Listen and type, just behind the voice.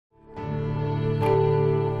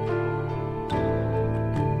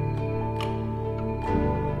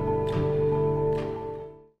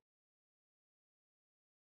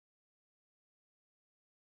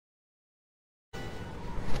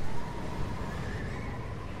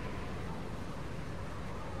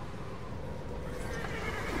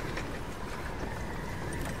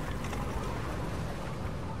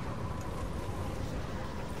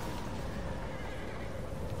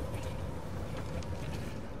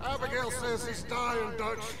Abigail says he's dying,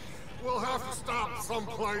 Dutch. We'll have to stop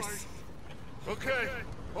someplace. Okay.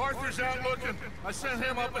 Arthur's out looking. I sent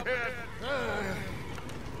him up ahead.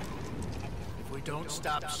 If we don't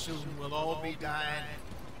stop soon, we'll all be dying.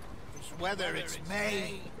 This weather, it's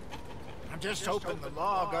May. I'm just hoping the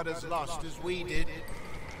law got as lost as we did.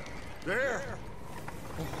 There!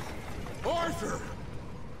 Arthur!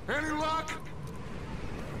 Any luck?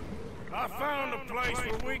 I found a place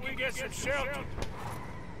where we can get some shelter.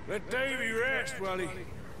 Let Davy rest while he...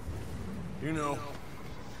 You know.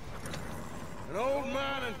 An old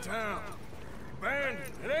mining town.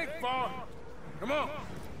 Abandoned. It ain't far. Come on.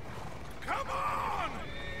 Come on!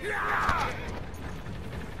 Yeah!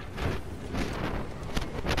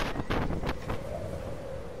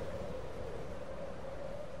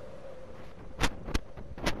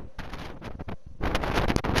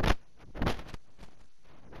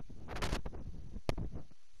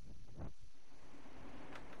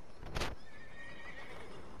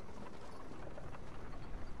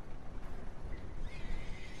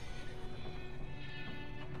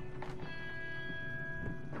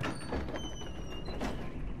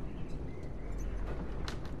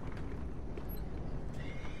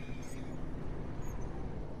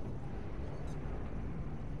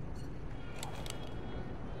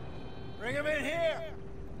 Bring him in here!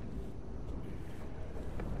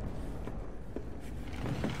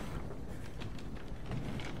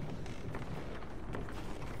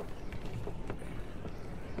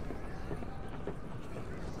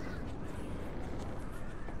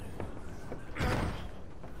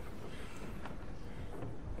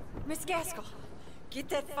 Miss Gaskell, get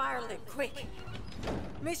that fire lit, quick.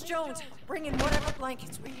 Miss Jones, bring in whatever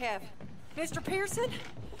blankets we have. Mr. Pearson,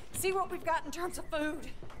 see what we've got in terms of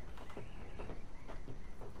food.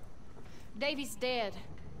 Davy's dead.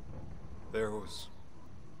 There was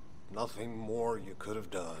nothing more you could have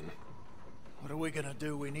done. What are we gonna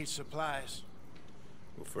do? We need supplies.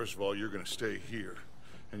 Well, first of all, you're gonna stay here,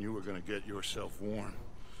 and you were gonna get yourself warm.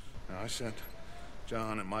 Now, I sent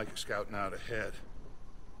John and Mike scouting out ahead.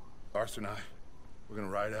 Arthur and I, we're gonna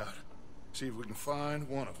ride out, see if we can find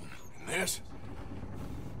one of them. And this,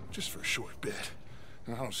 just for a short bit.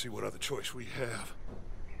 And I don't see what other choice we have.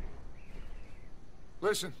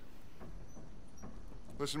 Listen.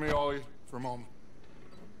 Listen to me, all of you, for a moment.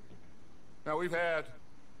 Now, we've had,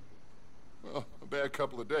 well, a bad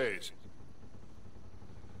couple of days.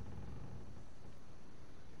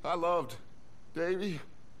 I loved Davy,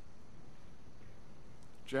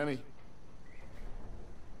 Jenny,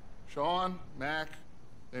 Sean, Mac.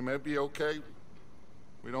 They may be okay.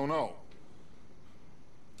 We don't know.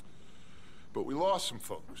 But we lost some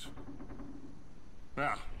folks.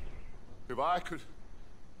 Now, if I could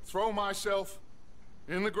throw myself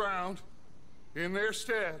in the ground, in their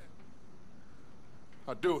stead,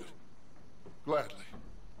 I'd do it, gladly.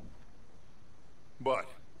 But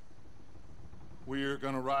we're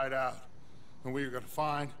gonna ride out, and we're gonna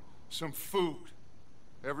find some food.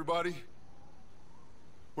 Everybody,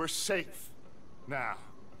 we're safe now.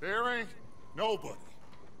 There ain't nobody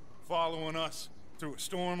following us through a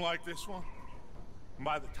storm like this one. And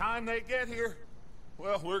by the time they get here,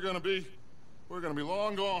 well, we're gonna be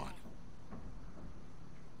long gone.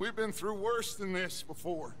 We've been through worse than this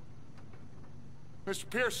before. Mr.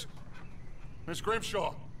 Pearson, Miss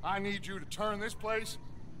Grimshaw, I need you to turn this place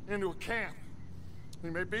into a camp. We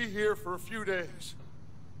may be here for a few days.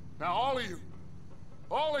 Now, all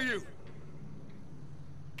of you,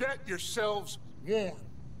 get yourselves warm.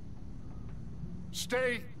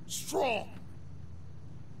 Stay strong.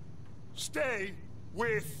 Stay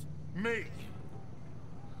with me.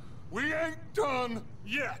 We ain't done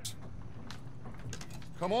yet.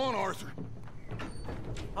 Come on, Arthur.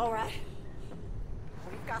 All right.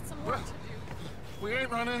 We've got some work to do. We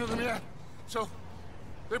ain't run into them yet, so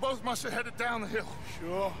they both must have headed down the hill.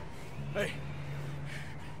 Sure. Hey,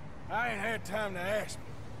 I ain't had time to ask.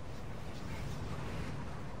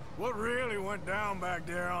 What really went down back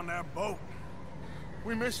there on that boat?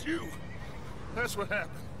 We missed you. That's what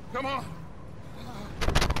happened. Come on.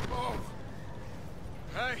 Oh.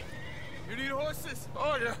 Hey, you need horses?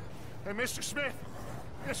 Oh, yeah. Hey, Mr. Smith,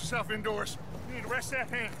 get yourself indoors. You need to rest that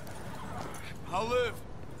hand. I'll live.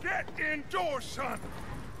 Get indoors, son.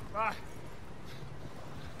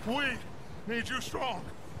 We need you strong.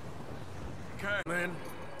 Okay, Lynn.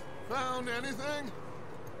 Found anything?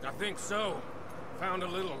 I think so. Found a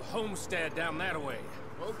little homestead down that way.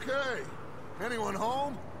 Okay. Anyone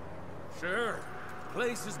home? Sure.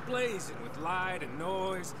 Place is blazing with light and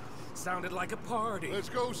noise. Sounded like a party. Let's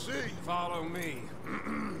go see. Follow me.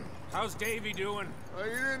 How's Davy doing? He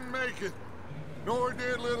didn't make it. Nor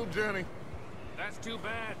did little Jenny. That's too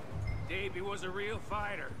bad. Davey was a real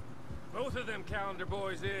fighter. Both of them Calendar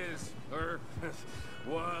boys is, or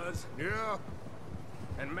was. Yeah,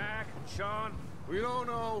 And Mac and Sean, we don't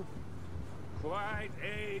know. quite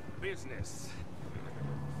a business.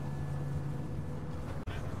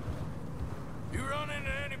 You run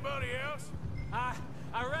into anybody else? I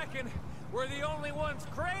reckon we're the only ones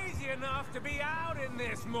crazy enough to be out in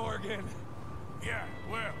this, Morgan. Yeah,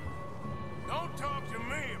 well, don't talk to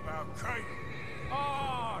me about crazy.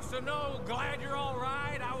 Oh, so no, glad you're all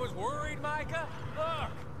right? I was worried, Micah.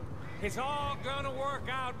 Look, it's all gonna work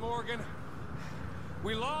out, Morgan.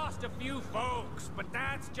 We lost a few folks, but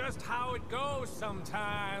that's just how it goes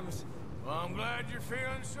sometimes. Well, I'm glad you're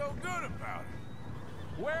feeling so good about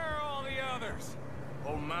it. Where are all the others?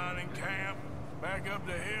 Old mining camp, back up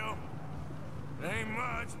the hill. It ain't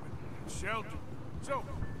much, but shelter. So,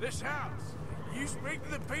 this house, you speak to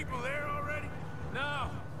the people there already? No,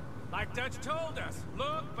 like Dutch told us.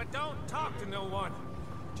 Look, but don't talk to no one.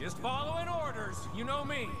 Just following orders, you know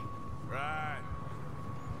me. Right.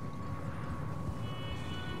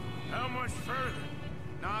 How much further?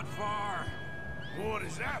 Not far. What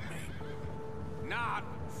does that mean? Not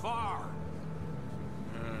far.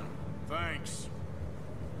 Thanks.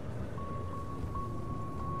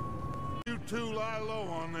 You two lie low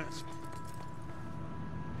on this.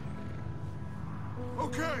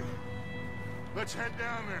 Okay, let's head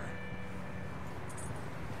down there.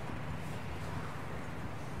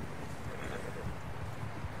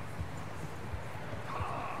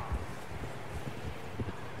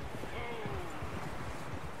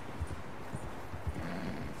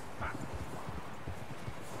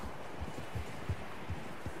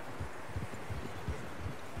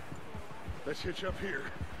 Let's hitch up here.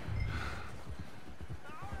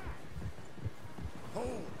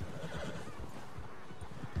 Hold.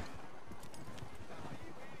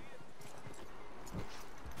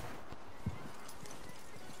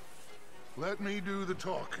 Let me do the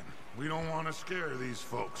talking. We don't want to scare these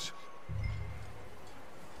folks.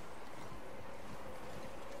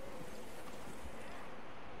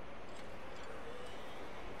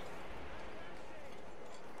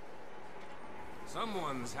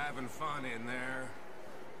 Someone's having fun in there.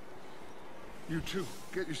 You two,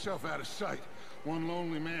 get yourself out of sight. One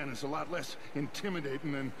lonely man is a lot less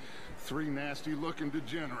intimidating than three nasty-looking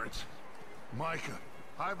degenerates. Micah,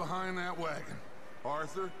 hide behind that wagon.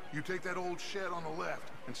 Arthur, you take that old shed on the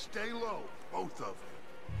left, and stay low, both of you.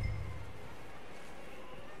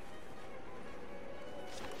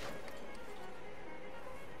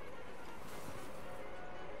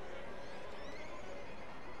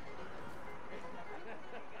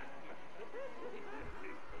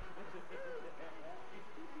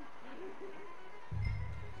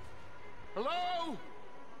 Hello?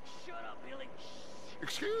 Shut up, Billy.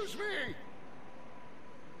 Excuse me?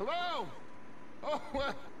 Hello? Oh,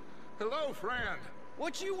 well, hello, friend.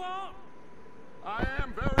 What you want? I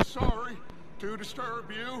am very sorry to disturb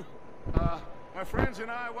you. My friends and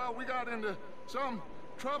I, well, we got into some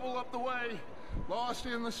trouble up the way, lost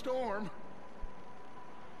in the storm.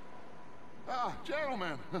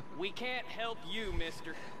 Gentlemen. We can't help you,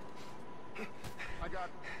 mister. I got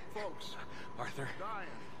folks Arthur. dying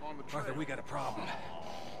on the trail. Arthur, we got a problem.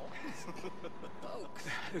 Folks.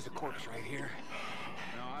 There's a corpse right here.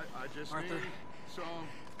 Now, I just Arthur, need some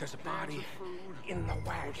there's a cans body of food in the or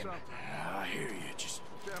wagon. something. I hear you. Just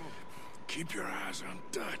Gentlemen, keep your eyes on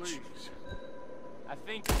Dutch. please. I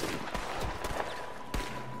think...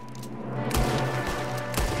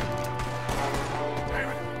 Damn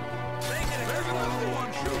it. There's another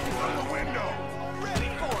one shooting from the window. Ready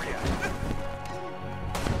for you.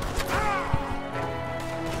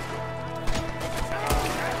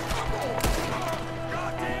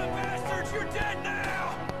 Goddamn bastards, you're dead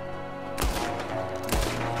now!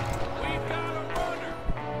 We've got a runner.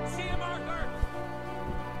 See him, Arthur?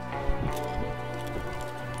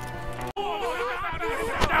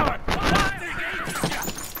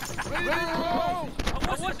 Leave her alone!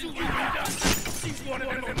 What you done? She's one of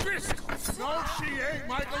them officials. No, she ain't,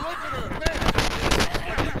 Michael. Look at her. Man.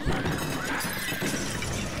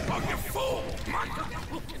 Oh, you fool!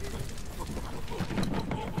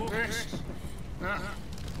 Miss,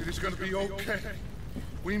 it is gonna be okay.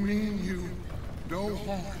 We mean you no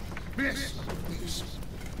harm. Miss,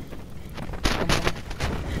 come on.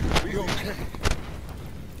 Be okay.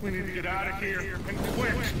 We need to get out of here, and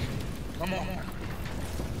quick. Come on.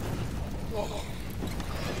 Oh.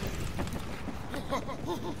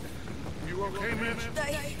 You okay, Miss?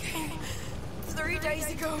 They came 3 days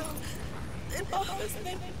ago. And my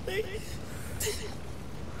husband,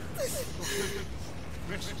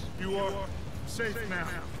 Miss, you are safe now.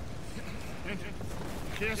 And you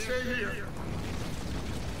can't stay here.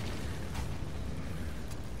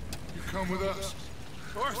 You come with us.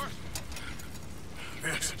 Arthur!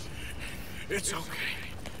 Yes, it's okay.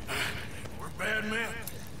 We're bad men.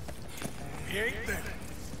 We ain't them.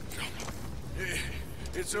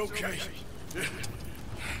 It's okay.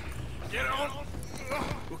 Get on.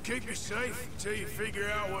 We'll keep you safe until you figure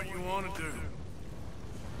out what you want to do.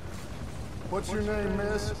 What's your name,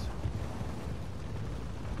 miss?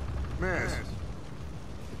 Miss.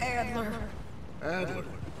 Adler. Adler.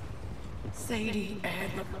 Sadie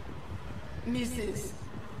Adler. Mrs.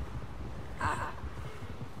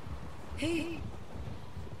 He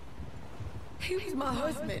was my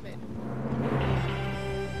husband.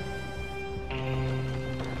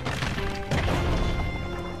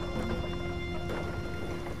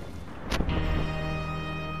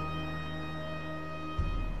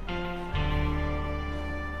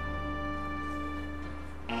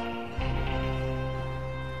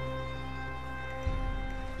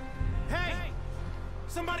 Hey!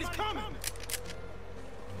 Somebody's coming!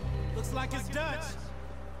 Looks like it's Dutch.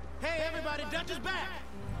 Hey, everybody, Dutch is back!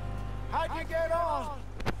 How'd you get on?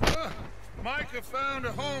 Micah found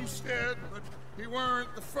a homestead, but he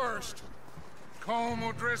weren't the first. Colm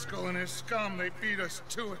O'Driscoll and his scum, they beat us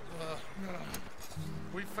to it.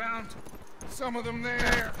 We found some of them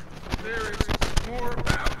there. There is more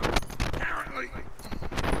about them, apparently.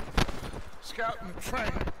 Scouting the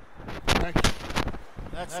train. Thank you.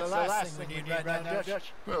 That's the last thing we need right now,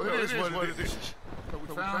 Dutch. Well, it is what it is. But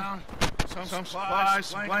we found some supplies,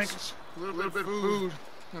 some blankets, a little bit of food,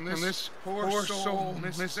 and this poor soul,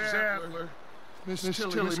 Mrs. Adler, Miss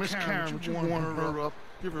Tilly, Miss Karen, would you warm her up?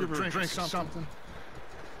 Give her a drink or something.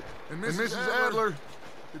 And Mrs. Adler,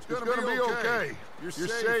 it's gonna be okay. You're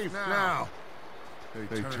safe now.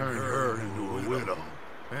 They turned her into a widow.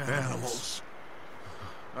 Animals.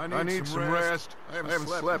 I need some rest. I haven't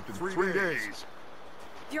slept in 3 days.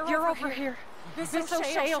 You're over here. Miss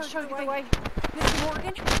O'Shea will show you the way. Mr.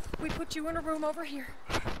 Morgan, we put you in a room over here.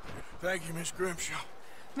 Thank you, Miss Grimshaw.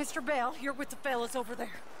 Mr. Bell, you're with the fellas over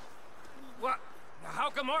there. What? How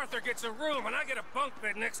come Arthur gets a room and I get a bunk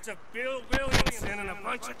bed next to Bill Williamson and a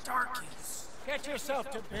bunch of darkies? Get yourself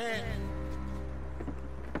to bed.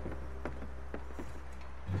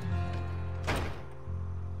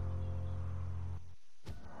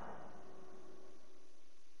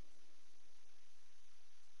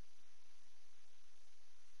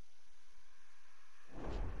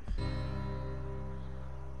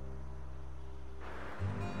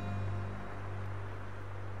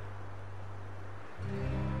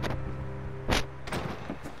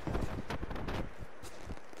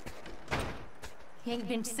 He ain't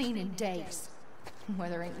been seen in days.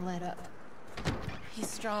 Weather ain't let up. He's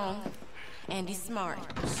strong, and he's smart.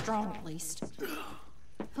 Strong, at least.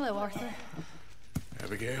 Hello, Arthur.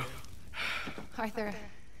 Abigail? Arthur,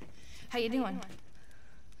 how you doing?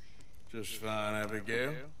 Just fine,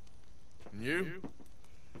 Abigail. And you?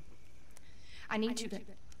 I need you to...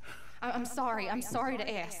 I'm sorry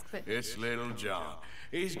to ask, but... It's little John.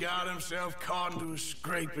 He's got himself caught into a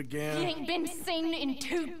scrape He again. ain't been seen in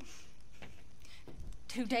two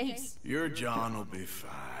days. Your John will be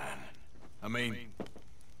fine. I mean,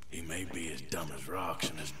 he may be as dumb as rocks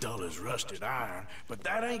and as dull as rusted iron, but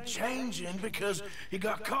that ain't changing because he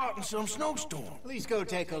got caught in some snowstorm. Please go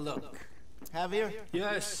take a look. Javier?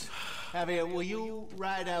 Yes. Javier, will you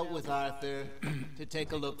ride out with Arthur to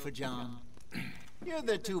take a look for John? You're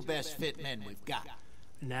the two best fit men we've got.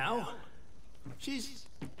 Now?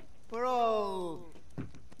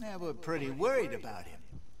 We're pretty worried about him.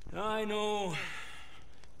 I know.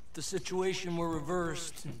 The situation were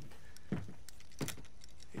reversed.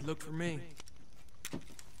 He looked for me.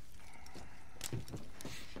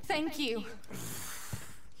 Thank you.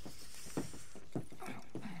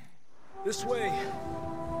 This way.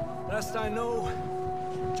 Last I know,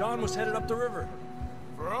 John was headed up the river.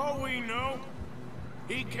 For all we know,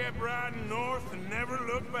 he kept riding north and never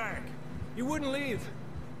looked back. He wouldn't leave.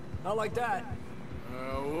 Not like that.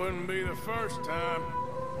 Wouldn't be the first time.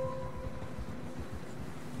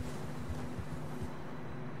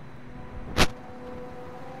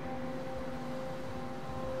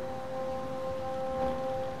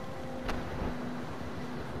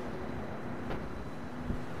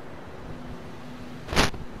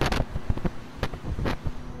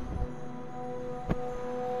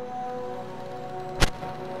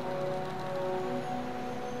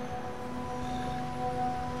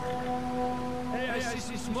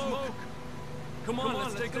 Smoke. Come on,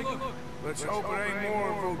 let's take a look. Let's hope it ain't more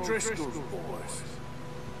of O'Driscoll's boys.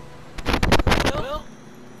 Well,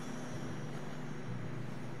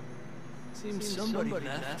 seems somebody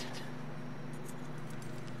left.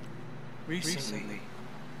 recently.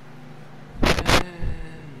 And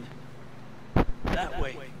that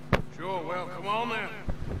way. Sure, well, come on then.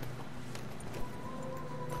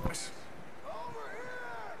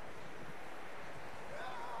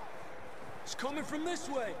 It's coming from this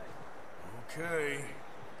way. Okay.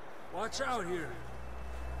 Watch out here.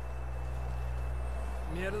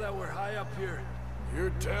 Mierda, that we're high up here.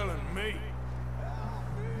 You're telling me.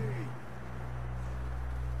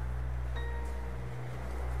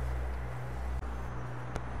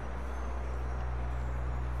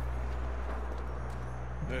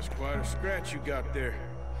 That's quite a scratch you got there.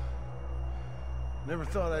 Never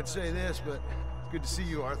thought I'd say this, but it's good to see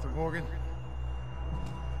you, Arthur Morgan.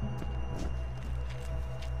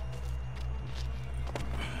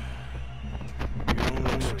 You don't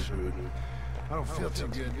look so good. I don't feel too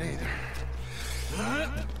good neither.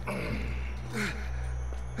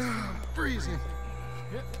 Freezing.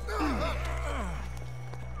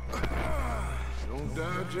 Don't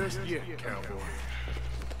die just yet, cowboy.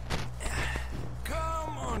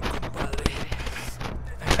 Come on, compadre.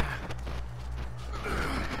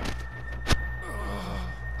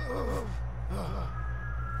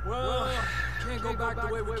 Well, can't go back the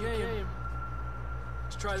way we came.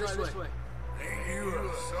 Let's try this way. Ain't you a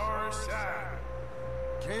sorry sight?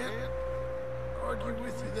 Can't argue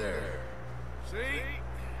with you there. See?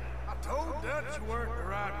 I told Dutch you weren't the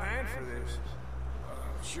right man for this.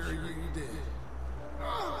 Sure you did.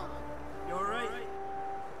 You all right?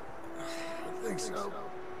 I think so.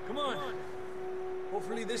 Come on.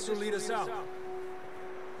 Hopefully this will lead us out.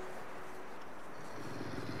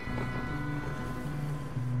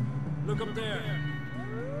 Look up there.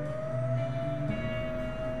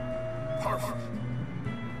 Perfect.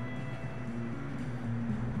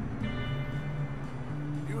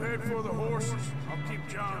 You head for the horses. I'll keep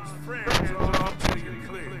John's friends on till you're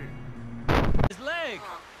clear. His leg!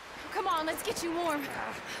 Come on, let's get you warm.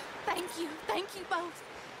 Thank you both.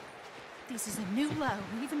 This is a new low,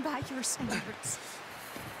 even by your standards.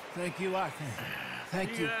 Thank you, Arthur.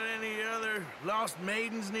 Thank You got any other lost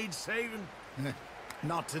maidens need saving?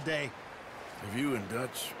 Not today. Have you and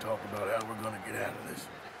Dutch talked about how we're gonna get out of this?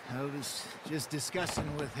 I was just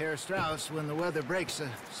discussing with Herr Strauss when the weather breaks. I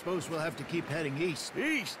suppose we'll have to keep heading east.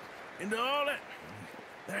 East? Into all that...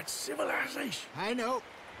 That's civilization. I know.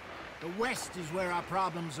 The west is where our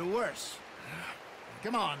problems are worse.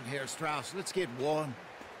 Come on, Herr Strauss, let's get warm.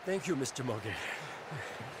 Thank you, Mr. Morgan.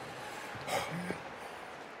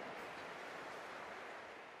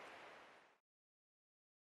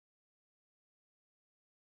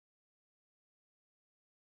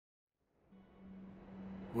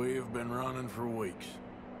 We have been running for weeks.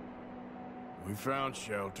 We found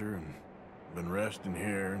shelter and been resting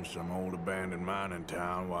here in some old abandoned mining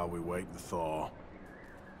town while we wait the thaw.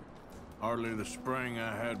 Hardly the spring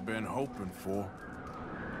I had been hoping for.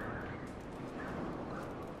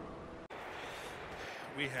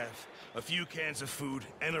 We have a few cans of food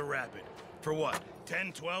and a rabbit. For what,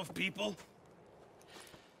 10, 12 people?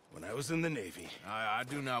 When I was in the Navy... I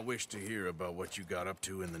do not wish to hear about what you got up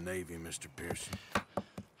to in the Navy, Mr. Pearson.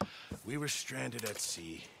 We were stranded at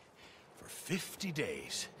sea for 50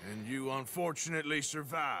 days. And you unfortunately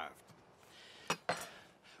survived.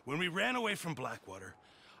 When we ran away from Blackwater,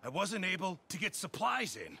 I wasn't able to get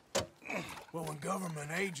supplies in. Well, when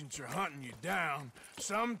government agents are hunting you down,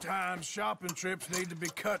 sometimes shopping trips need to be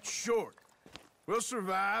cut short. We'll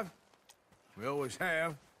survive. We always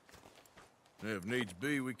have. If needs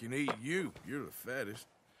be, we can eat you. You're the fattest.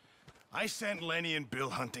 I sent Lenny and Bill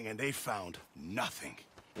hunting, and they found nothing.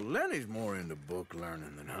 Well, Lenny's more into book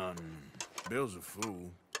learning than hunting. Bill's a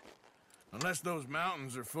fool. Unless those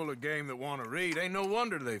mountains are full of game that want to read, ain't no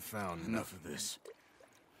wonder they found Enough of this.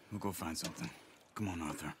 We'll go find something. Come on,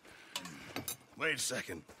 Arthur. Wait a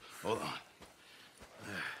second. Hold on.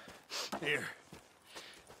 Here.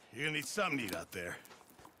 You're gonna need something to eat out there.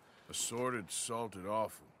 Assorted, salted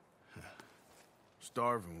offal.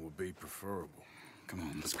 Starving would be preferable. Come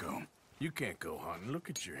on, let's go. You can't go hunting. Look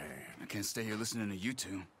at your hand. I can't stay here listening to you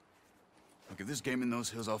two. Look, if there's game in those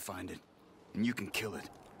hills, I'll find it. And you can kill it.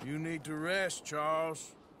 You need to rest,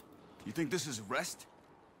 Charles. You think this is rest?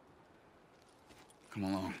 Come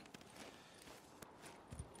along.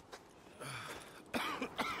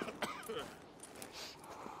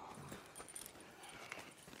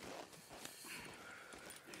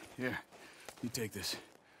 Here, you take this.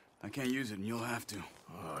 I can't use it, and you'll have to.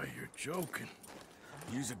 Oh, you're joking.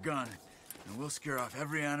 Use a gun, and we'll scare off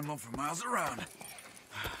every animal for miles around.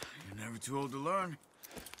 You're never too old to learn,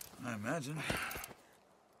 I imagine.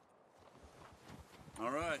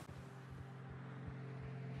 All right.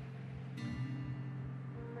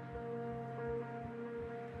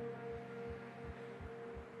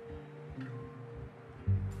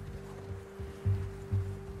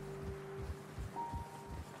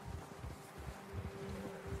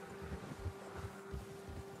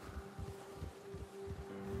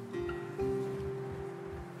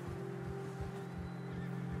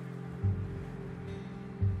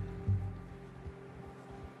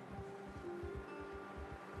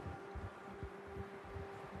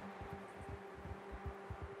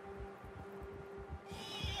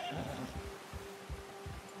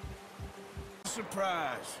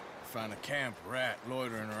 Surprise. Find a camp rat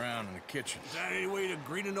loitering around in the kitchen. Is that any way to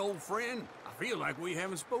greet an old friend? I feel like we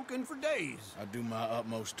haven't spoken for days. I do my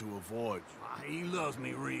utmost to avoid you. He loves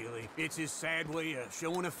me, really. It's his sad way of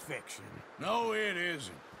showing affection. No, it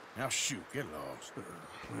isn't. Now shoot, get lost.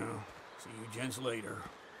 Well, see you gents later.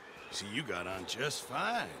 See, you got on just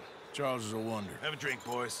fine. Charles is a wonder. Have a drink,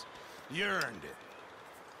 boys. You earned it.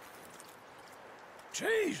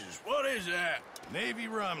 Jesus, what is that? Navy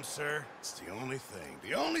rum, sir. It's the only thing.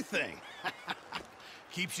 The only thing.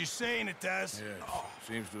 Keeps you sane, it does. Yes.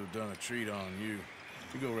 Seems to have done a treat on you.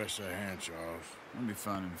 You go rest that hand, Charles. I'll be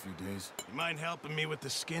fine in a few days. You mind helping me with the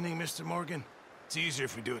skinning, Mr. Morgan? It's easier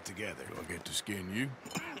if we do it together. Do I get to skin you?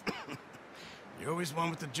 You're always one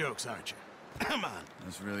with the jokes, aren't you? Come on.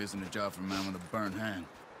 This really isn't a job for a man with a burnt hand.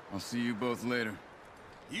 I'll see you both later.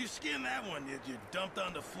 You skinned that one you dumped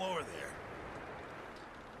on the floor there.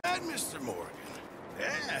 That Mr. Morgan.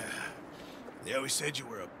 Yeah. They always said you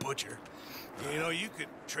were a butcher. You know, you could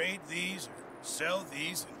trade these or sell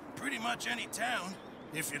these in pretty much any town.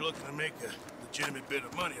 If you're looking to make a legitimate bit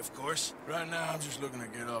of money, of course. Right now, I'm just looking to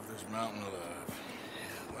get off this mountain alive.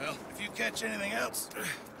 Well, if you catch anything else,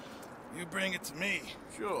 you bring it to me.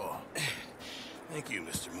 Sure. Thank you,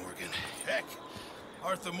 Mr. Morgan. Heck,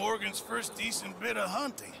 Arthur Morgan's first decent bit of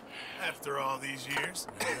hunting after all these years.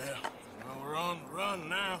 Yeah. Well, we're on the run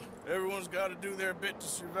now. Everyone's got to do their bit to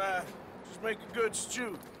survive. Just make a good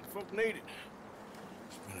stew. Folk need it.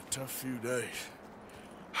 It's been a tough few days.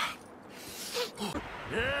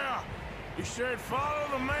 Yeah! He said follow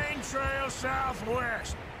the main trail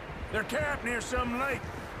southwest. They're camped near some lake.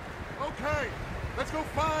 Okay, let's go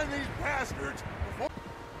find these bastards before...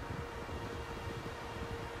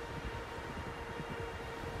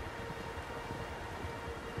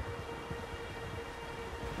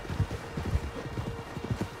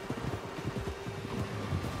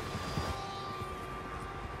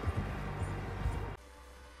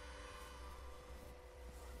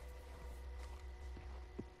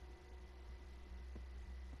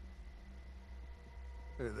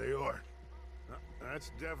 There they are.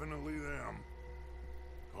 That's definitely them.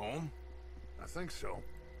 Home? I think so.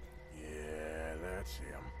 Yeah, that's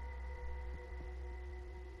him.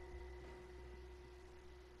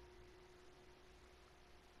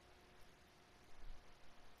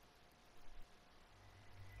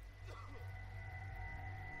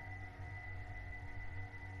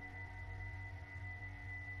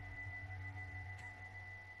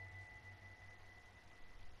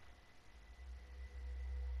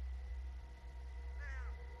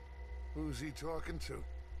 Who's he talking to?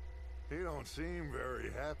 He don't seem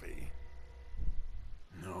very happy.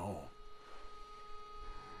 No.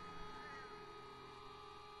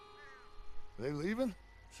 They leaving?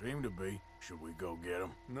 Seem to be. Should we go get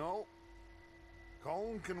them? No.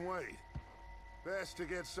 Colin can wait. Best to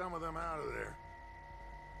get some of them out of there.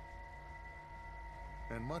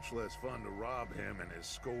 And much less fun to rob him and his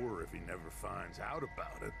score if he never finds out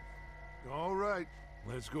about it. All right,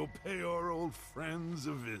 let's go pay our old friends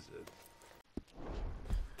a visit.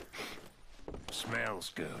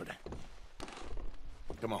 Smells good.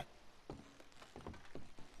 Come on.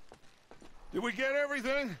 Did we get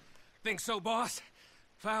everything? Think so, boss.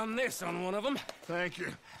 Found this on one of them. Thank you.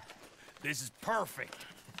 This is perfect.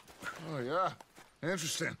 Oh, yeah?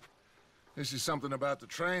 Interesting. This is something about the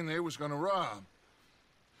train they was gonna rob.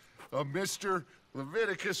 Of Mr.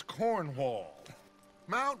 Leviticus Cornwall.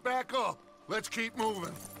 Mount back up. Let's keep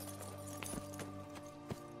moving.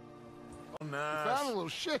 Oh, nice. You found a little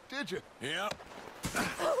shit, did you? Yep.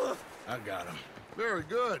 I got him. Very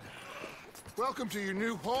good. Welcome to your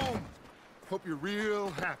new home. Hope you're real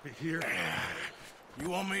happy here. You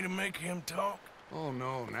want me to make him talk? Oh,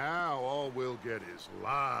 no. Now all we'll get is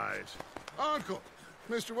lies. Uncle,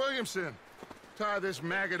 Mr. Williamson, tie this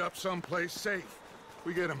maggot up someplace safe.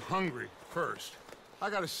 We get him hungry first. I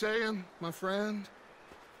got a saying, my friend.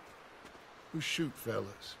 Who shoot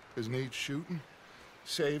fellas as need shooting,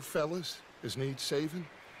 save fellas as need saving,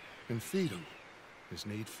 and feed 'em as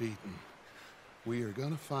need feeding. We are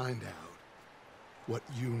gonna find out what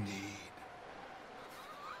you need.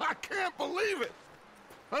 I can't believe it!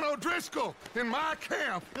 An O'Driscoll in my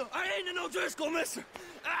camp! I ain't an O'Driscoll, mister!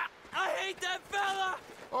 I hate that fella!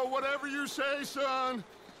 Oh, whatever you say, son.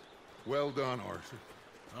 Well done, Arthur.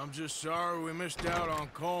 I'm just sorry we missed out on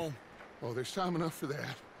Colm. Oh, there's time enough for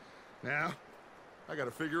that. Now, I gotta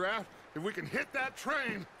figure out if we can hit that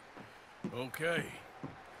train. Okay.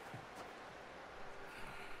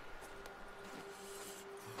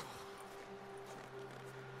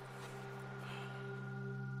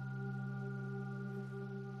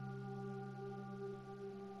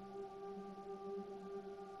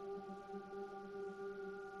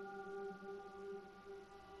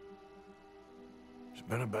 It's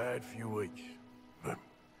been a bad few weeks, but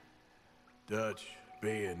Dutch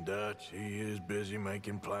being Dutch, he is busy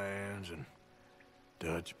making plans, and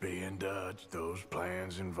Dutch being Dutch, those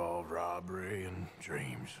plans involve robbery and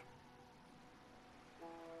dreams.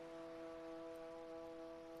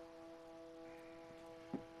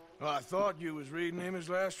 Well, I thought you was reading him his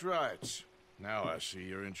last rites. Now I see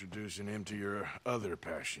you're introducing him to your other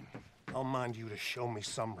passion. I'll mind you to show me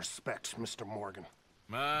some respect, Mr. Morgan.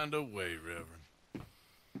 Mind away, Reverend.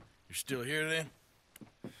 You're still here, then?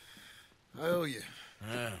 I owe you.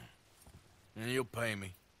 Yeah. And you'll pay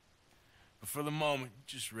me. But for the moment,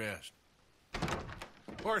 just rest.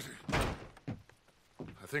 Arthur,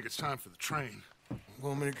 I think it's time for the train.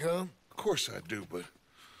 Want me to come? Of course I do, but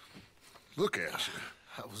look at you.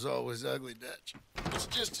 I was always ugly, Dutch. It's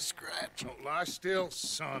just a scratch. Don't lie still,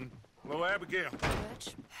 son. Hello, Abigail.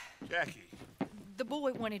 Dutch, Jackie. the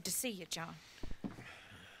boy wanted to see you, John.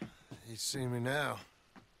 He's seen me now.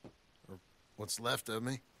 Or what's left of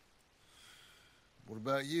me. What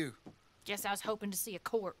about you? Guess I was hoping to see a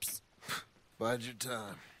corpse. Bide your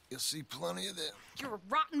time. You'll see plenty of them. You're a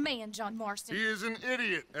rotten man, John Marston. He is an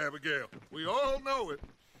idiot, Abigail. We all know it.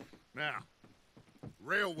 Now,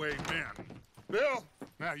 railway men. Bill,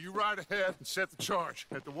 now you ride ahead and set the charge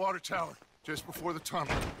at the water tower just before the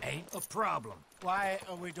tunnel. Ain't a problem. Why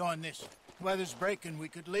are we doing this? Weather's breaking. We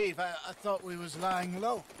could leave. I thought we was lying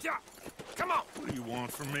low. Yeah, come on. What do you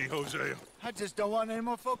want from me, Hosea? I just don't want any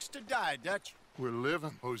more folks to die, Dutch. We're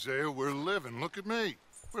living, Hosea. We're living. Look at me.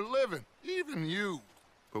 We're living. Even you.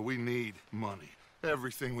 But we need money.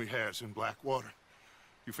 Everything we has in Blackwater.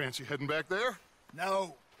 You fancy heading back there?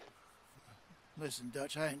 No. Listen,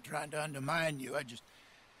 Dutch, I ain't trying to undermine you. I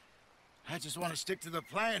just want to stick to the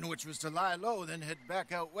plan, which was to lie low, then head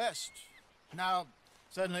back out west. Now,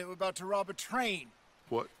 suddenly we're about to rob a train.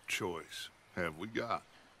 What choice have we got?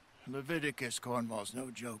 Leviticus Cornwall's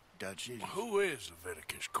no joke, Dutch. Who is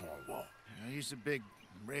Leviticus Cornwall? He's a big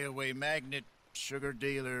railway magnate, sugar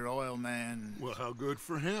dealer, oil man. Well, how good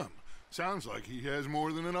for him. Sounds like he has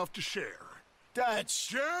more than enough to share. Dutch!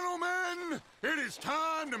 Gentlemen, it is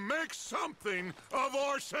time to make something of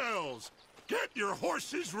ourselves. Get your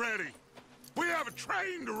horses ready. We have a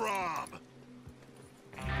train to rob.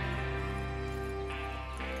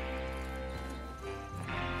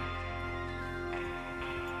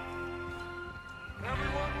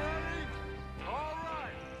 Everyone ready? All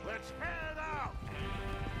right, let's head out.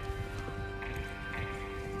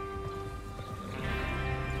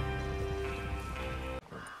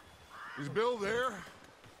 Is Bill there?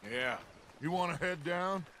 Yeah. You want to head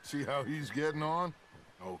down, see how he's getting on?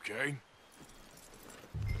 Okay.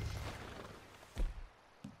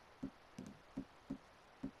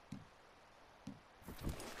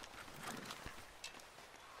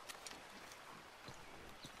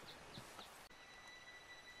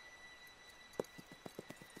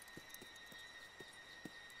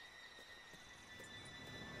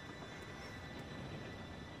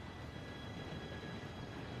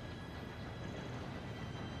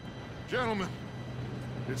 Gentlemen,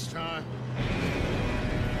 it's time.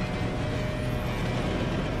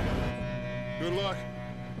 Good luck,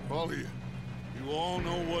 all of you. You all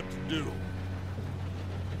know what to do.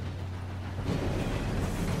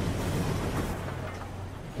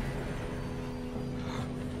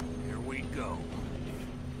 Here we go.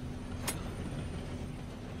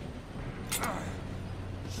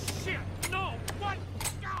 Shit! No! What?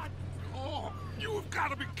 God! Oh, you have got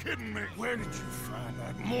to be kidding me! Where did you find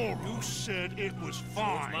that moron? You said it was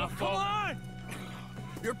fine. It's my fault. Come on!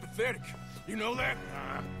 You're pathetic. You know that?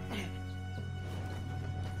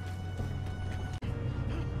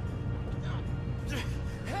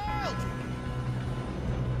 Help!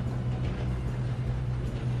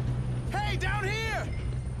 Hey, down here!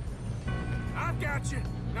 I've got you.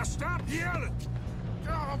 Now stop yelling.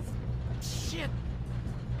 Oh, shit!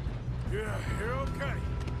 Yeah, you're okay.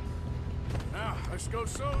 Now, let's go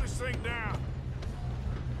slow this thing down.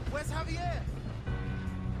 Where's Javier?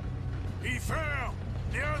 He fell.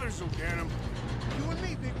 The others will get him. You and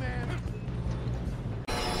me, big man.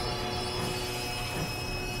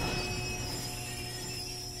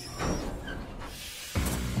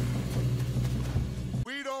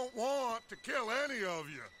 We don't want to kill any of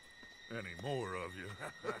you. Any more of you.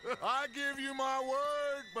 I give you my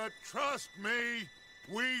word, but trust me,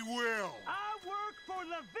 we will. I work for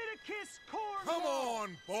Leviticus Cornwall. Come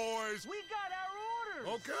on, boys. We got our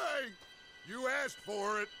orders. Okay. You asked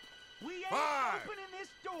for it. We ain't 5, opening this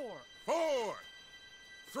door. 4,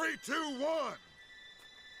 3, 2, 1.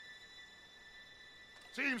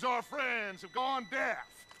 Seems our friends have gone deaf.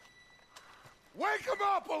 Wake them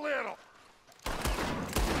up a little.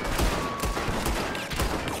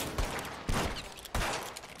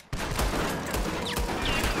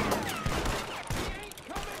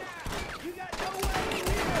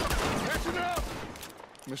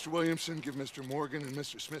 Mr. Williamson, give Mr. Morgan and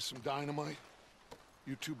Mr. Smith some dynamite.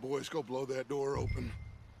 You two boys go blow that door open.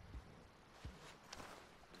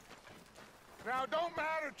 Now, don't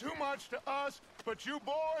matter too much to us, but you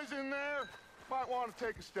boys in there might want to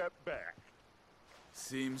take a step back.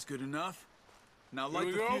 Seems good enough. Now Here light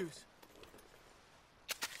we the go. fuse.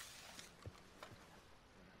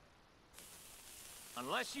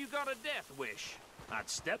 Unless you got a death wish, I'd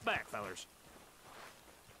step back, fellers.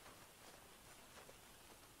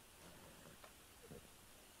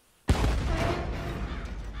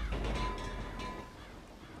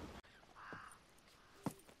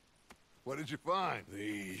 What did you find?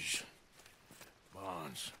 These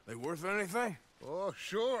bonds. They worth anything? Oh,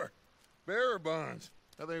 sure. Bearer bonds.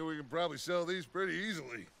 I think we can probably sell these pretty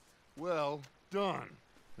easily. Well done.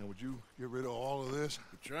 Now, would you get rid of all of this?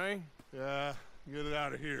 The train? Yeah, get it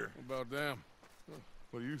out of here. What about them?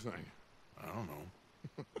 What do you think? I don't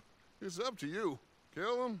know. It's up to you.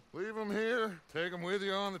 Kill them, leave them here, take them with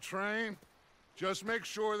you on the train. Just make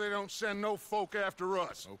sure they don't send no folk after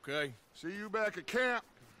us. Okay. See you back at camp.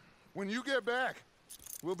 When you get back,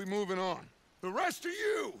 we'll be moving on. The rest of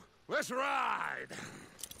you, let's ride!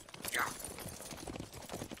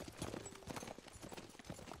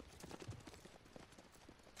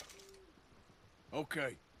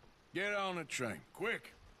 Okay. Get on the train.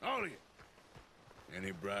 Quick. All of you.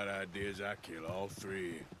 Any bright ideas, I kill all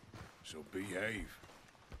three of you. So behave.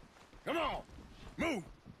 Come on! Move!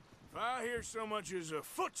 If I hear so much as a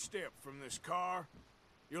footstep from this car,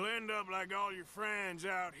 you'll end up like all your friends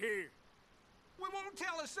out here. We won't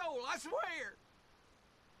tell a soul, I swear!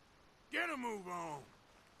 Get a move on!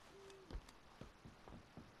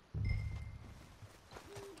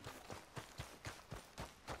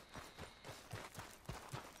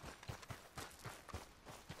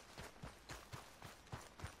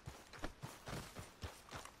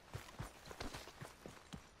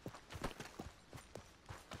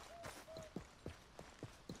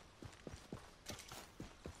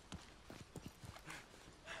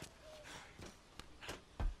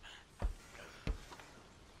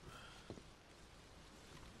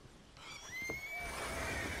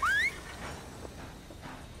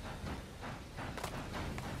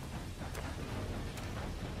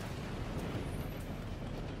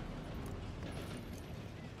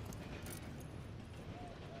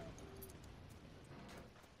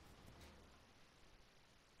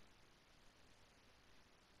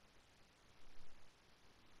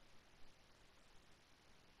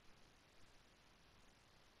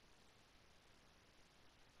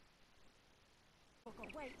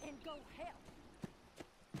 Look away and go help.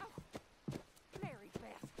 Oh, Mary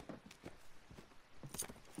Beth.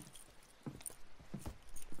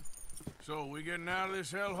 So, we getting out of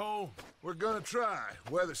this hellhole? We're gonna try.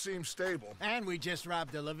 Weather seems stable. And we just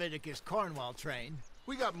robbed the Leviticus Cornwall train.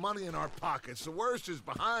 We got money in our pockets. The worst is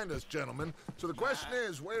behind us, gentlemen. So the question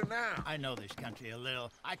is, where now? I know this country a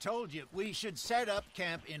little. I told you, we should set up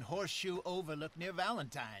camp in Horseshoe Overlook near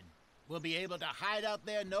Valentine. We'll be able to hide out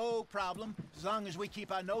there, no problem, as long as we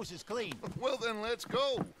keep our noses clean. Well, then let's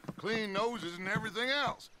go. Clean noses and everything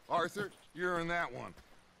else. Arthur, you're in that one.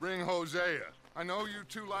 Bring Hosea. I know you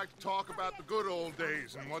two like to talk about the good old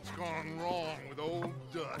days and what's gone wrong with old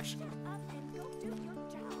Dutch.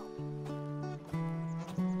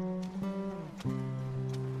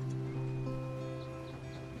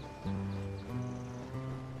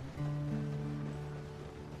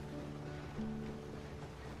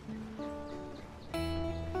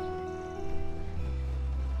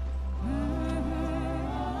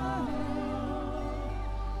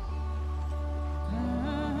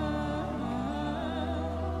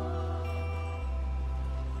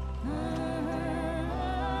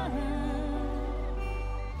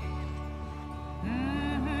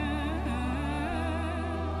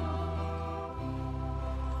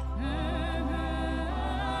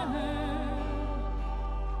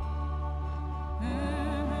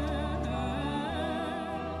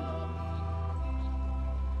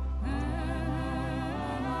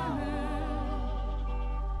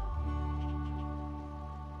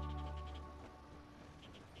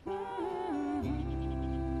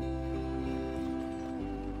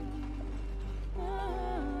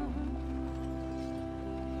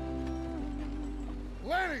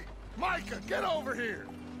 Lenny! Micah, get over here!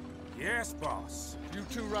 Yes, boss. You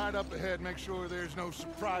two ride up ahead, make sure there's no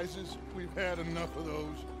surprises. We've had enough of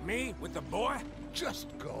those. Me with the boy? Just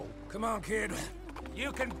go. Come on, kid.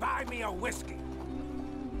 You can buy me a whiskey.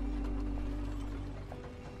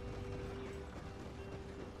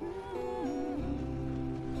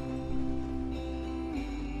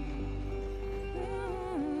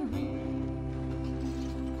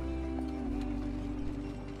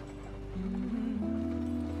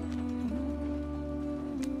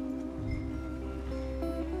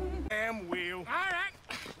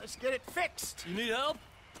 get it fixed. You need help?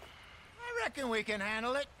 I reckon we can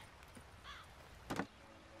handle it.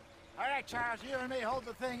 All right, Charles, you and me hold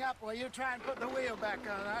the thing up while you try and put the wheel back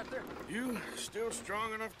on, Arthur. You still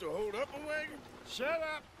strong enough to hold up a wagon? Shut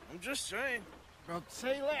up. I'm just saying. Don't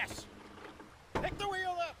say less. Pick the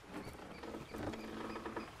wheel up.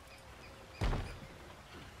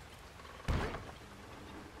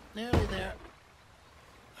 Nearly there.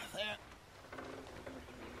 There.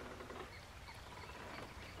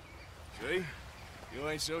 See? You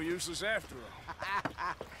ain't so useless after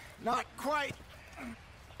all. Not quite.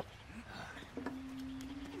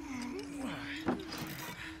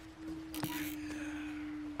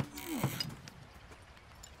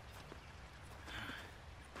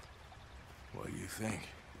 What do you think?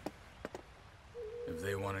 If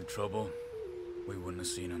they wanted trouble, we wouldn't have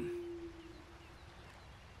seen them.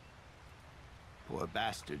 Poor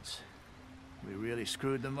bastards. We really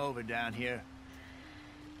screwed them over down here.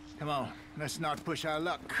 Come on, let's not push our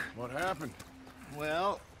luck. What happened?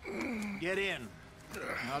 Well, get in.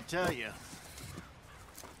 I'll tell you.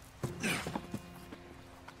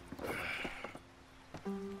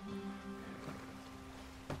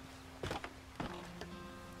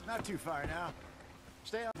 Not too far now.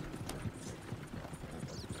 Stay up.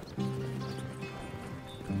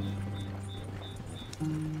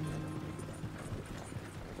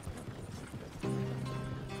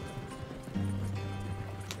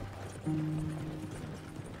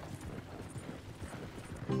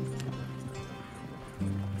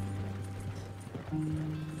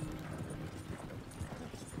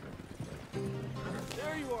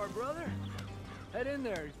 There you are, brother. Head in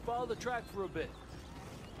there. Follow the track for a bit.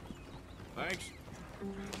 Thanks.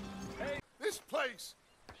 Hey, This place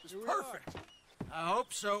is perfect. I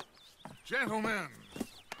hope so. Gentlemen,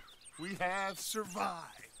 we have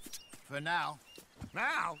survived. For now.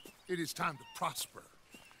 Now, it is time to prosper.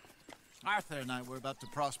 Arthur and I were about to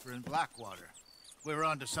prosper in Blackwater. We were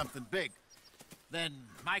onto something big. Then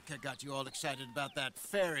Micah got you all excited about that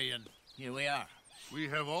ferry, and here we are. We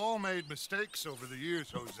have all made mistakes over the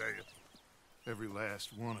years, Hosea. Every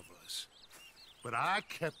last one of us. But I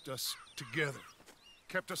kept us together.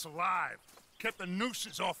 Kept us alive. Kept the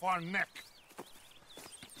nooses off our neck.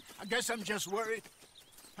 I guess I'm just worried.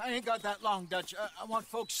 I ain't got that long, Dutch. I want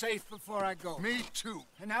folks safe before I go. Me too.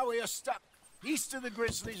 And now we are stuck east of the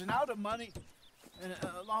Grizzlies and out of money. And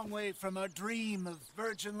a long way from our dream of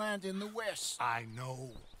virgin land in the west. I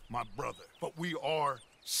know, my brother. But we are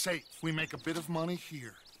safe. We make a bit of money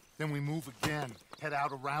here. Then we move again. Head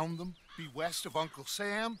out around them. Be west of Uncle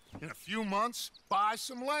Sam. In a few months, buy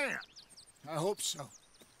some land. I hope so.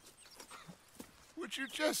 Would you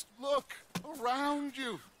just look around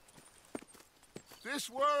you?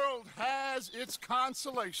 This world has its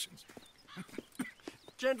consolations.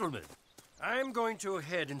 Gentlemen, I'm going to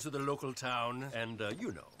head into the local town and,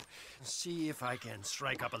 you know, see if I can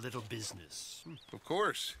strike up a little business. Of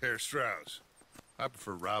course, Herr Strauss. I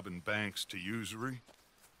prefer robbing banks to usury.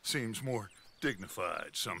 Seems more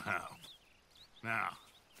dignified somehow. Now,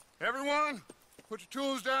 everyone, put your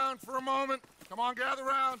tools down for a moment. Come on, gather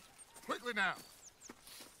round. Quickly now.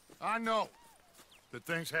 I know that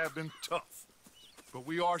things have been tough, but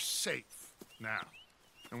we are safe now,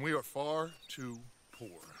 and we are far too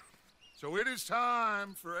poor. So it is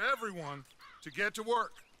time for everyone to get to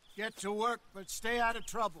work. Get to work, but stay out of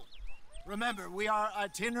trouble. Remember, we are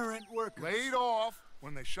itinerant workers. Laid off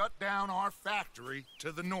when they shut down our factory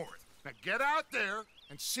to the north. Now get out there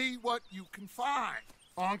and see what you can find.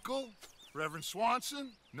 Uncle, Reverend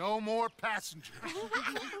Swanson, no more passengers.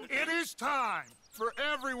 It is time for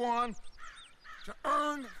everyone to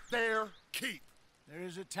earn their keep. There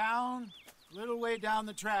is a town a little way down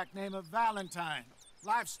the track named Valentine.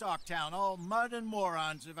 Livestock town, all mud and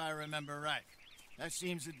morons, if I remember right. That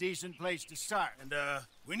seems a decent place to start. And,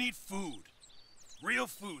 we need food. Real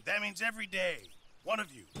food. That means every day. One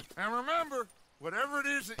of you. And remember, whatever it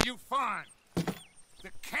is that you find,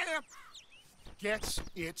 the camp gets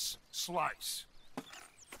its slice.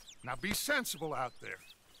 Now be sensible out there.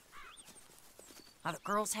 Now, the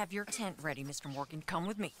girls have your tent ready, Mr. Morgan. Come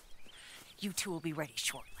with me. You two will be ready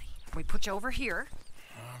shortly. We put you over here.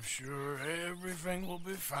 I'm sure everything will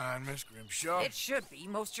be fine, Miss Grimshaw. It should be.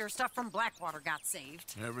 Most of your stuff from Blackwater got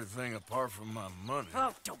saved. Everything apart from my money.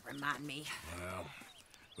 Oh, don't remind me. Well,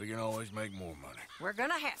 we can always make more money. We're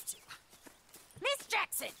gonna have to. Miss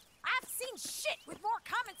Jackson, I've seen shit with more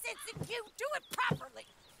common sense than you. Do it properly.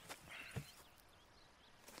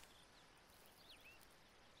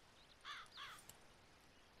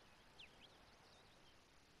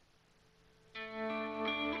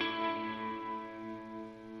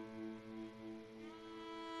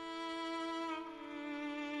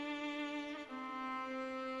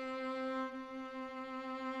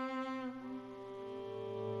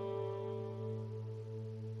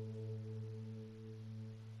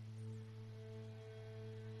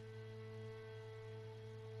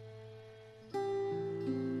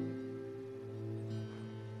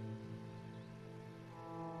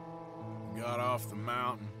 got off the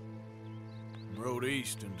mountain and rode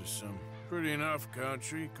east into some pretty enough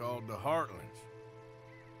country called the Heartlands.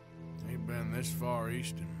 Ain't been this far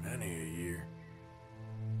east in many a year.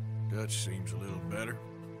 Dutch seems a little better.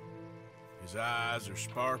 His eyes are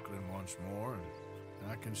sparkling once more,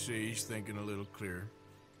 and I can see he's thinking a little clearer.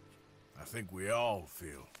 I think we all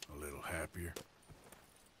feel a little happier,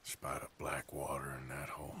 despite of Blackwater and that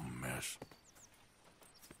whole mess.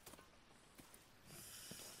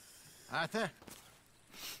 Arthur?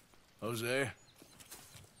 Jose?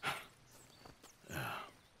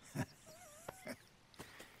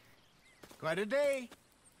 Quite a day.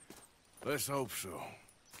 Let's hope so.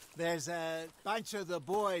 There's a bunch of the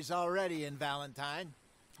boys already in Valentine.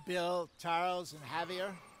 Bill, Charles, and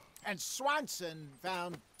Javier. And Swanson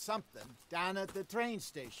found something down at the train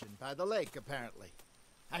station by the lake, apparently.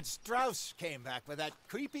 And Strauss came back with that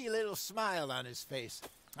creepy little smile on his face.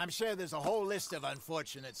 I'm sure there's a whole list of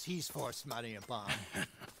unfortunates he's forced money upon.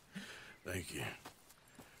 Thank you.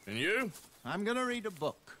 And you? I'm gonna read a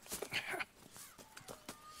book.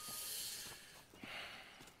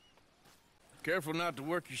 Careful not to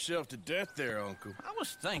work yourself to death there, Uncle. I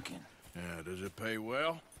was thinking. Yeah, does it pay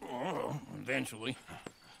well? Oh, eventually.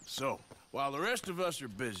 So, while the rest of us are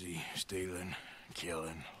busy stealing,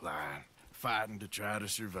 killing, lying, fighting to try to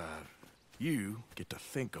survive, you get to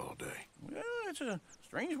think all day. Well, it's a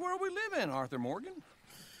strange world we live in, Arthur Morgan.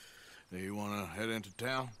 Do you want to head into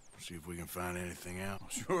town? See if we can find anything out?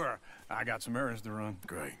 Sure. I got some errands to run.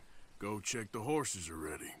 Great. Go check the horses are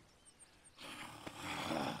ready.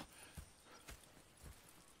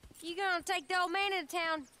 You gonna take the old man into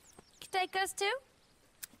town? You take us too?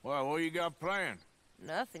 Well, what you got planned?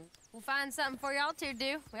 Nothing. We'll find something for y'all to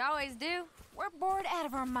do. We always do. We're bored out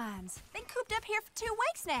of our minds. Been cooped up here for 2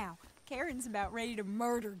 weeks now. Karen's about ready to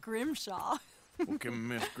murder Grimshaw. Well, can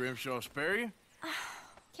Miss Grimshaw spare you?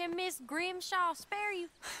 Can Miss Grimshaw spare you?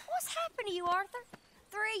 What's happened to you, Arthur?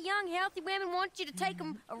 3 young, healthy women want you to take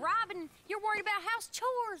them a robbing. You're worried about house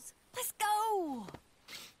chores. Let's go.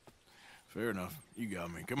 Fair enough. You got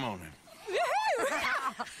me. Come on then.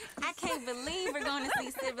 I can't believe we're going to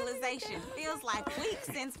see civilization. Feels like weeks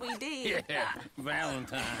since we did. Yeah,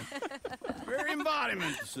 Valentine. Very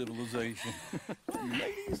embodiment of civilization. You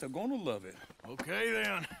ladies are gonna love it. Okay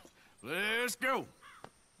then. Let's go.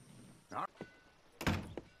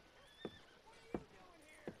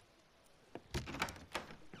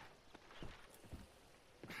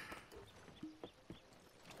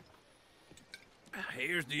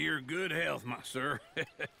 Here's to your good health, my sir.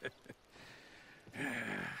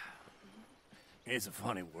 It's a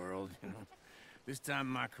funny world, you know. This time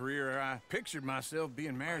in my career, I pictured myself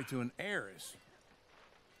being married to an heiress.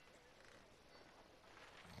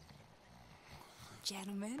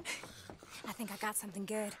 Gentlemen, I think I got something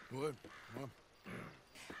good. What?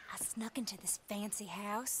 I snuck into this fancy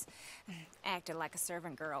house. Acted like a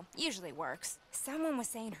servant girl. Usually works. Someone was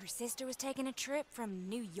saying her sister was taking a trip from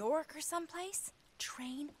New York or someplace.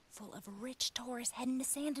 Train full of rich tourists heading to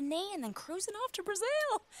Saint Denis and then cruising off to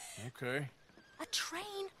Brazil. Okay. A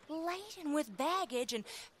train laden with baggage and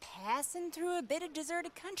passing through a bit of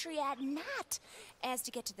deserted country at night as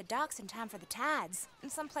to get to the docks in time for the tides in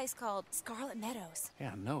some place called Scarlet Meadows.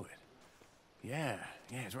 Yeah, I know it. Yeah,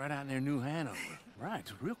 it's right out near New Hanover. Right,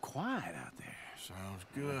 it's real quiet out there. Sounds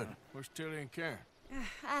good. Where's Tilly and Karen?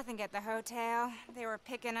 I think at the hotel. They were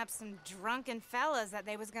picking up some drunken fellas that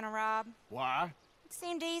they was gonna rob. Why? It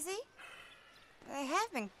seemed easy. They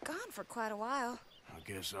have been gone for quite a while. I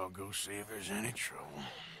guess I'll go see if there's any trouble.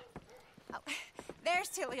 Oh, there's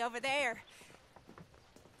Tilly over there.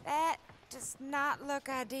 That does not look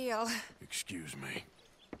ideal. Excuse me.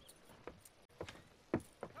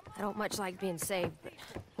 I don't much like being saved, but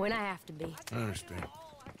when I have to be. I understand.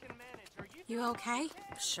 You okay?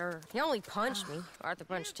 Sure. He only punched me. Arthur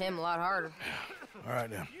punched him a lot harder. All right,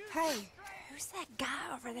 then. Hey, who's that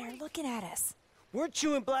guy over there looking at us? Weren't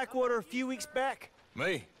you in Blackwater a few weeks back?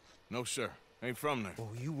 Me? No, sir. Ain't from there. Oh,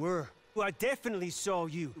 you were. Well, I definitely saw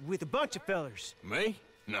you with a bunch of fellers. Me?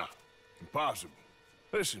 No. Impossible.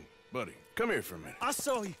 Listen, buddy, come here for a minute. I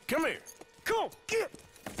saw you. Come here. Come on, get!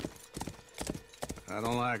 I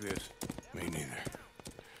don't like this. Me neither.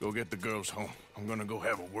 Go get the girls home. I'm gonna go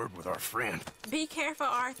have a word with our friend. Be careful,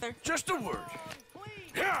 Arthur. Just a word.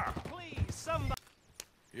 Yeah! Please, somebody.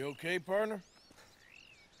 You okay, partner?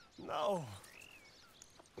 No.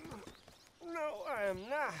 No, I am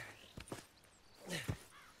not.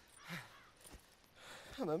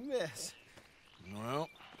 I'm a mess. Well,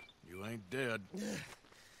 you ain't dead.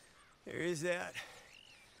 There is that.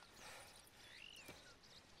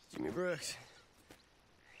 Jimmy Brooks.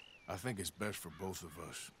 I think it's best for both of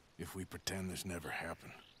us if we pretend this never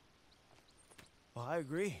happened. Well, I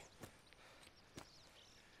agree.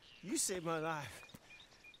 You saved my life.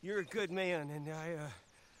 You're a good man, and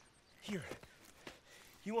here.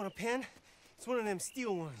 You want a pen? It's one of them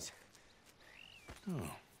steel ones.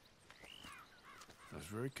 Oh. That's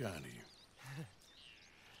very kind of you.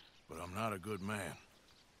 But I'm not a good man,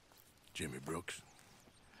 Jimmy Brooks.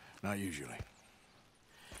 Not usually.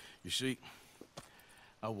 You see,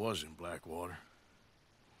 I was in Blackwater.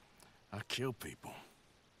 I killed people.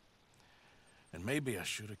 And maybe I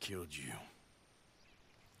should have killed you.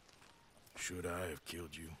 Should I have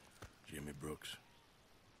killed you, Jimmy Brooks?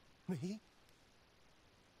 Me?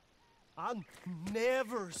 I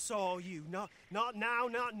never saw you. Not now,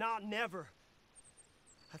 not never.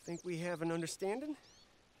 I think we have an understanding.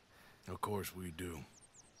 Of course we do.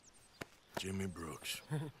 Jimmy Brooks.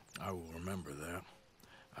 I will remember that.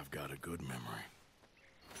 I've got a good memory.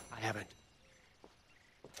 I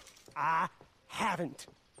haven't.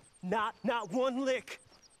 Not one lick.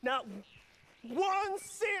 Not 1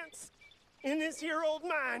 cent in this here old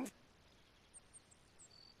mind.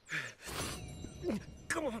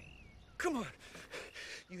 Come on.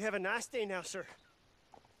 You have a nice day now, sir.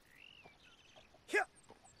 Here.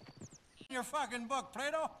 Your fucking book,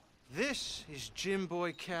 Plato? This is Jim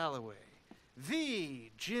Boy Calloway.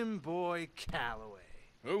 The Jim Boy Calloway.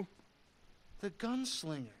 Who? The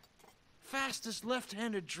gunslinger. Fastest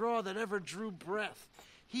left-handed draw that ever drew breath.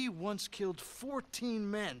 He once killed 14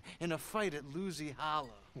 men in a fight at Lucy Hollow.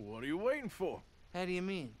 What are you waiting for? How do you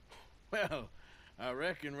mean? Well, I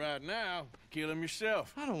reckon right now, kill him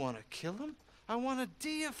yourself. I don't want to kill him. I want to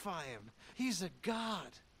deify him. He's a god.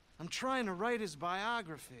 I'm trying to write his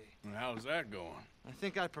biography. And how's that going? I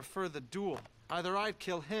think I prefer the duel. Either I'd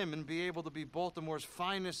kill him and be able to be Baltimore's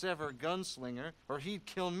finest ever gunslinger, or he'd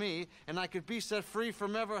kill me and I could be set free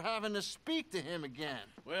from ever having to speak to him again.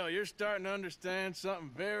 Well, you're starting to understand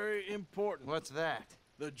something very important. What's that?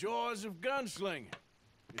 The joys of gunslinging.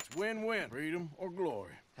 It's win-win, freedom or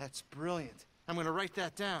glory. That's brilliant. I'm gonna write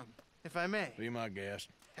that down, if I may. Be my guest.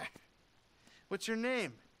 What's your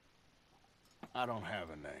name? I don't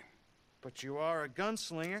have a name. But you are a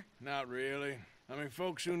gunslinger. Not really. I mean,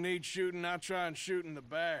 folks who need shooting, I try and shoot in the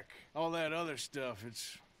back. All that other stuff,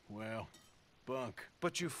 it's, well, bunk.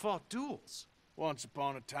 But you fought duels. Once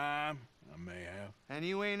upon a time, I may have. And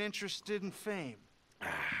you ain't interested in fame?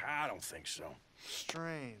 I don't think so.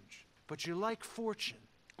 Strange. But you like fortune.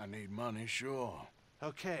 I need money, sure.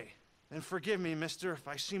 Okay. Then forgive me, mister, if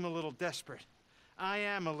I seem a little desperate. I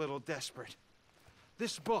am a little desperate.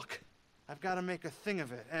 This book, I've got to make a thing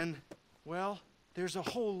of it, and, well, there's a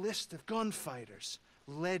whole list of gunfighters.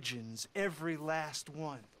 Legends, every last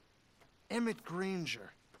one. Emmett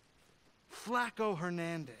Granger. Flaco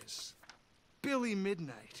Hernandez. Billy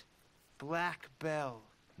Midnight. Black Bell.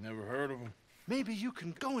 Never heard of them. Maybe you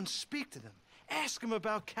can go and speak to them. Ask them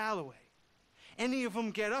about Calloway. Any of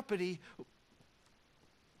them get uppity,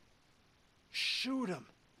 shoot them.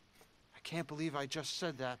 I can't believe I just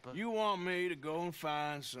said that, but... You want me to go and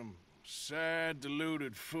find some sad,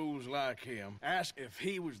 deluded fools like him, ask if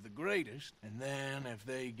he was the greatest, and then if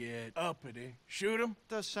they get uppity, shoot him?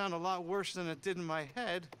 Does sound a lot worse than it did in my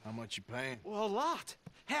head. How much you paying? Well, a lot.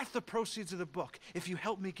 Half the proceeds of the book, if you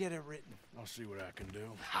help me get it written. I'll see what I can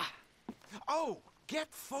do. Ha! Oh,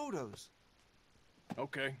 get photos.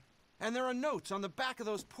 Okay. And there are notes on the back of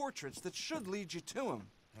those portraits that should lead you to him.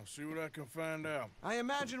 I'll see what I can find out. I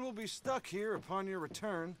imagine we'll be stuck here upon your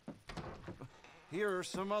return. Here or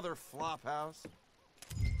some other flop house.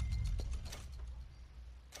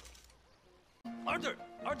 Arthur,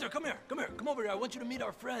 come here. Come over here. I want you to meet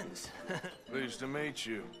our friends. Pleased to meet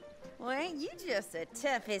you. Well, ain't you just a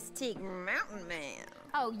tough-as-teak mountain man?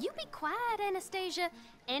 Oh, you be quiet, Anastasia.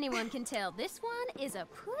 Anyone can tell this one is a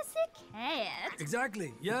pussy cat.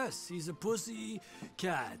 Exactly. Yes, he's a pussy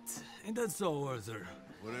cat. Ain't that so, Arthur?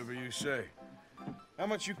 Whatever you say. How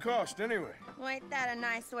much you cost, anyway? Well, ain't that a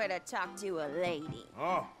nice way to talk to a lady?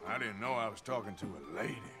 Oh, I didn't know I was talking to a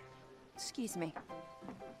lady. Excuse me.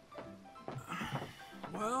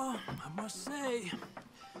 Well, I must say,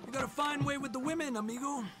 you got a fine way with the women,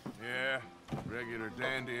 amigo. Yeah, regular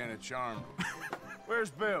dandy and a charm.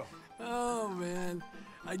 Where's Bill? Oh, man.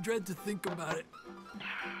 I dread to think about it.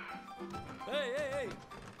 Hey!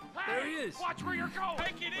 There he is. Watch where you're going.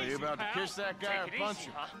 Take it easy, Are you about to pal. kiss that guy Take or it punch easy,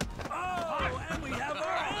 him? huh? Oh, and we have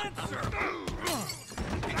our answer.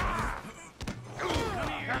 Come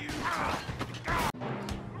here, you.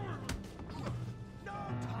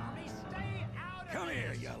 Come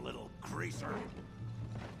here, you little greaser.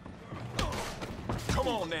 Come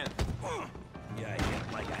on, then. Yeah,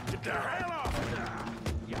 hit like I Get the hell off!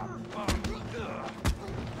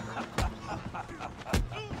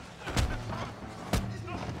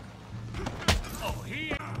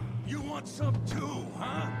 some too,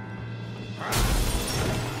 huh?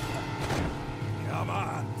 Come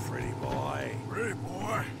on, pretty boy. Pretty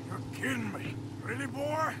boy? You're kidding me. Pretty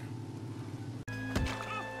boy?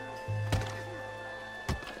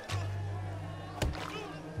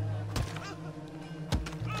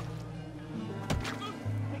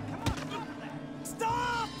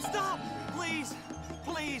 Stop! Stop! Please!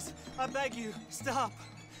 Please! I beg you, stop.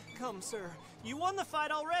 Come, sir. You won the fight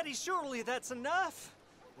already. Surely that's enough.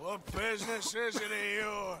 What business is it of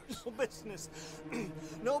yours? No business.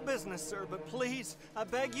 No business, sir, but please, I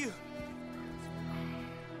beg you.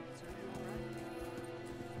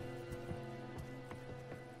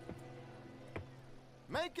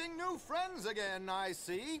 Making new friends again, I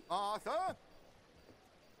see, Arthur.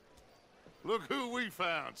 Look who we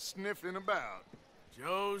found sniffing about.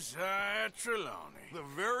 Josiah Trelawney. The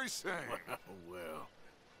very same. Well,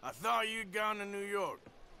 I thought you'd gone to New York.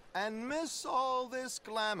 And miss all this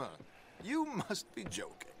glamour. You must be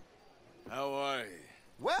joking. How are you?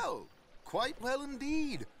 Well, quite well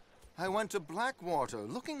indeed. I went to Blackwater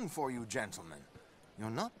looking for you gentlemen. You're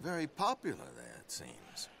not very popular there, it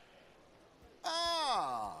seems.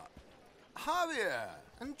 Ah, Javier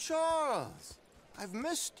and Charles. I've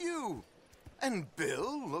missed you. And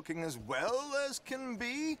Bill looking as well as can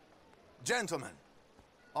be. Gentlemen,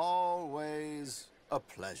 always a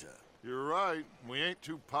pleasure. You're right. We ain't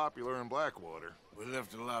too popular in Blackwater. We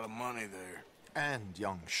left a lot of money there. And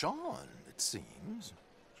young Sean, it seems.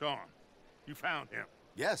 Sean, you found him?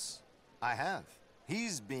 Yes, I have.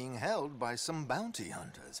 He's being held by some bounty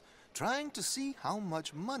hunters, trying to see how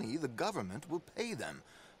much money the government will pay them.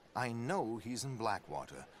 I know he's in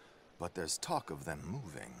Blackwater, but there's talk of them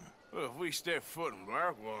moving. Well, if we step foot in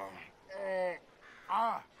Blackwater...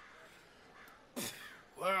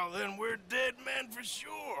 Well, then we're dead men for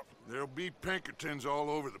sure. There'll be Pinkertons all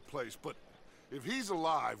over the place, but if he's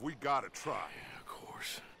alive, we gotta try. Yeah, of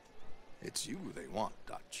course. It's you they want,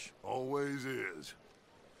 Dutch. Always is.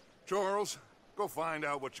 Charles, go find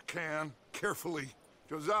out what you can, carefully.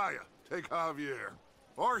 Josiah, take Javier.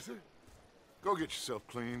 Arthur, go get yourself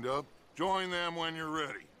cleaned up. Join them when you're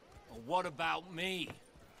ready. Well, what about me?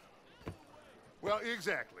 Well,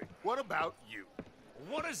 exactly. What about you?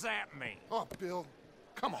 What does that mean? Oh, Bill,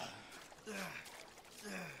 come on.